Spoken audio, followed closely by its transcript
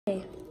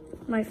Okay,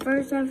 my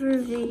first ever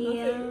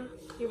video.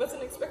 He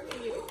wasn't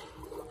expecting you.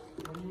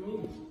 What do you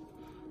mean?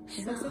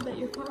 I said that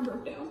your car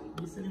broke down.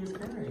 You said he was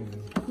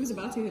crying. He was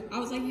about to. I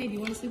was like, hey, do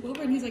you want to sleep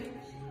over? And he's like,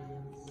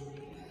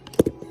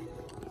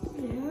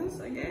 yes,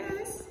 I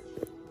guess.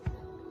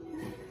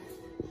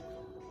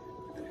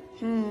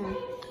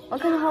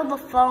 What can hold the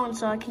phone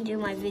so I can do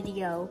my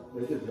video?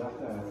 What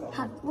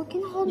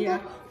can hold the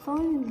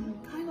phone?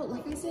 Kyle,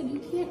 like I said, you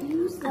can't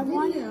use the I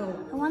video.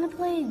 want to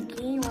play a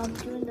game while I'm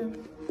doing the.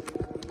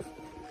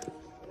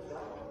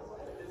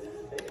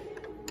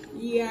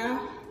 Yeah.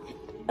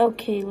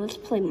 Okay, let's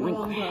play My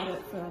mom Minecraft. brought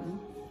it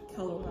from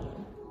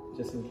Colorado.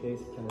 Just in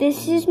case.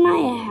 This is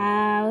my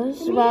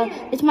house. Well,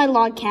 it's my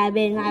log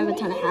cabin. I have a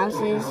ton of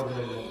houses.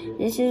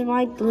 This is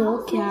my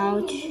little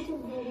couch.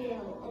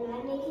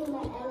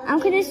 I'm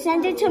gonna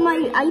send it to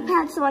my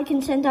iPad so I can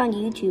send it on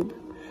YouTube.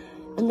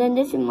 And then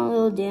this is my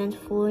little dance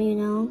floor, you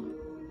know.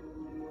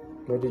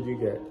 What did you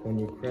get when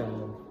you cried?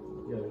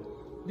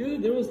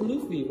 Dude, there was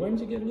Luffy. Why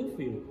didn't you get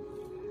Luffy?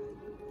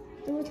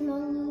 There was no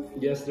Luffy.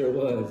 Yes, there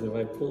was. If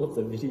I pull up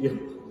the video,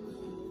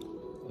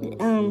 I'll see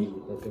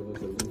that there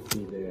was a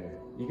Luffy there.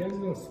 You guys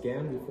don't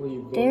scan before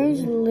you go.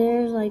 There's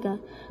like a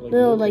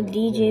little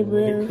DJ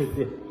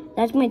booth.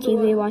 That's my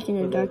TV watching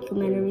a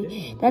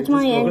documentary. That's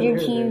my Ender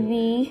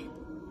TV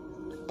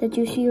that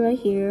you see right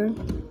here.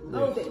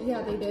 Oh,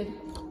 yeah, they did.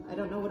 I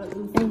don't know what a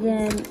Luffy And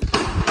then,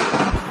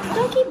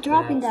 don't keep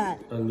dropping that.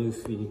 A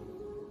Luffy.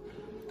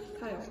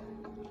 Kyle.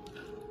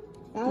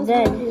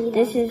 Then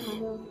this is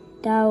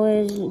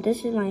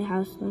my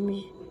house. Let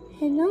me.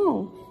 Hey,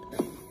 no.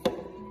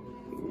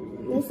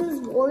 This is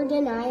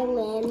Warden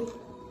Island.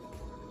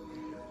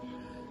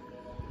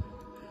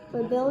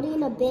 We're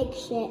building a big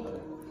ship.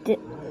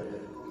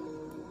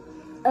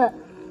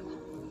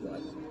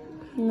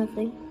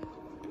 Nothing.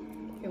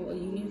 Okay, well,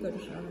 you need to go to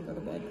shower and go to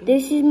bed.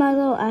 This is my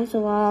little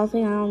axolotl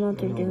thing. I don't know what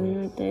they're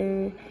doing right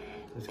there.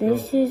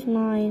 This is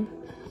my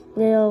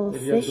little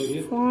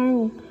fish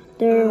farm.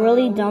 They're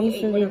really dumb,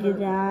 so they do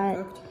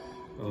that.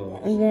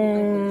 And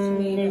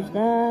then there's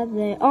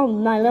that. Oh,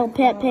 my little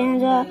pet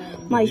panda.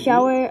 My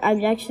shower.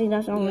 That's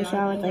not my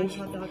shower. Like,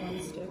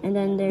 and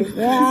then there's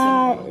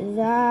that.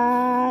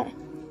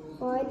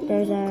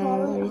 There's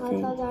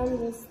everything. Hot dog on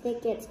the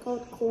stick. It's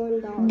called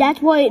corn dog.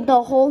 That's what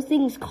the whole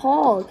thing's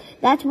called.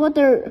 That's what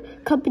their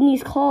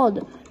company's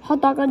called. Hot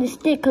dog on the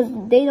stick, because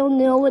they don't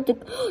know what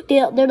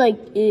they're like,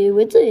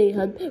 what's a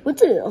hot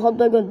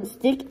dog on the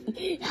stick?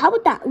 How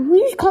about that?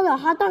 We just call it a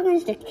hot dog on the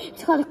stick.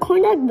 It's called a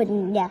corn dog, but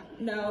yeah.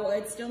 No,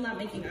 it's still not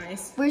making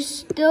ice. We're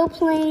still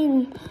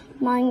playing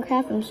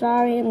Minecraft. I'm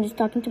sorry, I'm just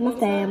talking to my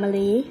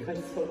family.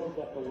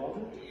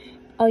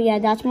 Oh yeah,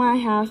 that's my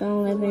house. I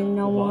don't live in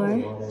no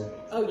more.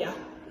 Oh, yeah.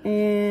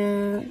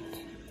 And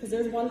because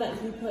there's one that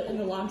he put in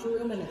the laundry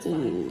room and it's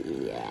fine.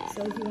 yeah.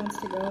 So he wants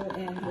to go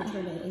and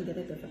return it and get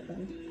a different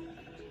one.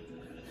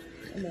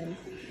 And then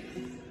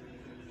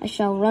I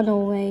shall run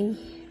away.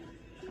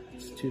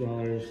 It's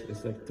 $2.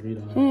 It's like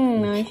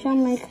 $3. I shall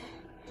make.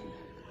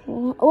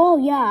 Oh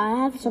yeah,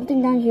 I have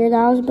something down here that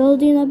I was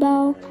building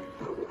about.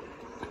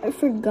 I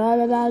forgot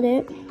about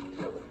it.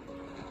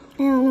 I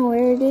don't know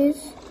where it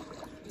is.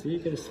 So you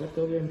could have slept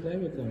over and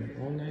played with them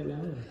all night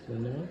long, you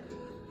know?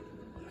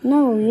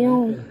 No,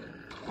 you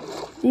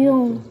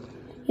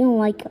don't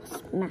like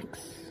us, Max.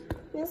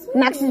 Yes,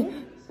 Max is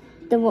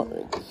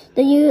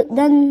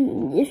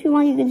then if you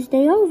want you can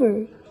stay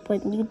over,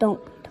 but you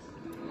don't.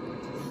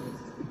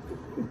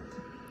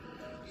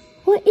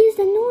 What is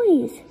the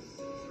noise?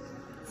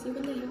 see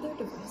when they have their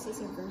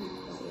devices are very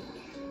quiet.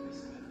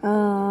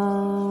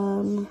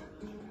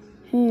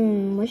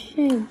 What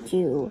should I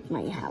do with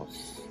my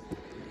house?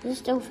 Is it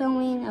still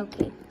filming?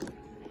 Okay.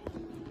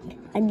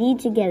 I need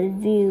to get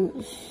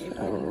views. We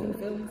can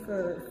film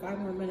for 5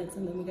 more minutes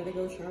and then we gotta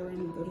go shower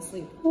and go to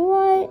sleep.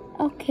 What?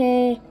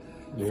 Okay.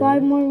 Yeah.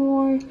 5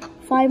 more You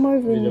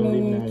don't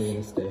leave now, minutes. you're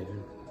gonna stay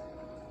here.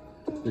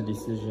 The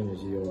decision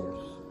is yours.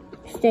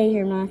 Stay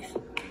here, Max.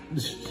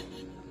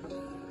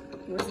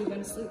 Where's he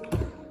gonna sleep?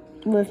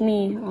 With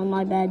me on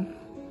my bed.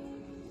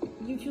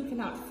 You two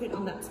cannot fit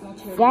on that small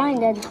chair. Fine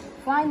then.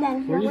 Fine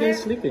then. Where are you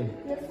guys sleeping?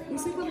 We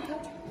sleep on the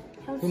couch.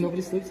 So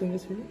nobody sleeps in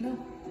this room? No,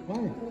 Why? I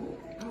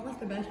don't like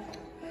the bed.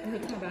 I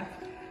hate my back.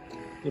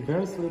 Your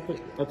parents sleep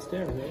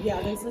upstairs, right? Yeah,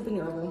 they sleep in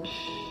your room.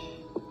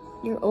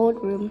 Your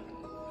old room.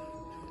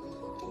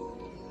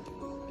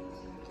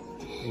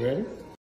 You ready?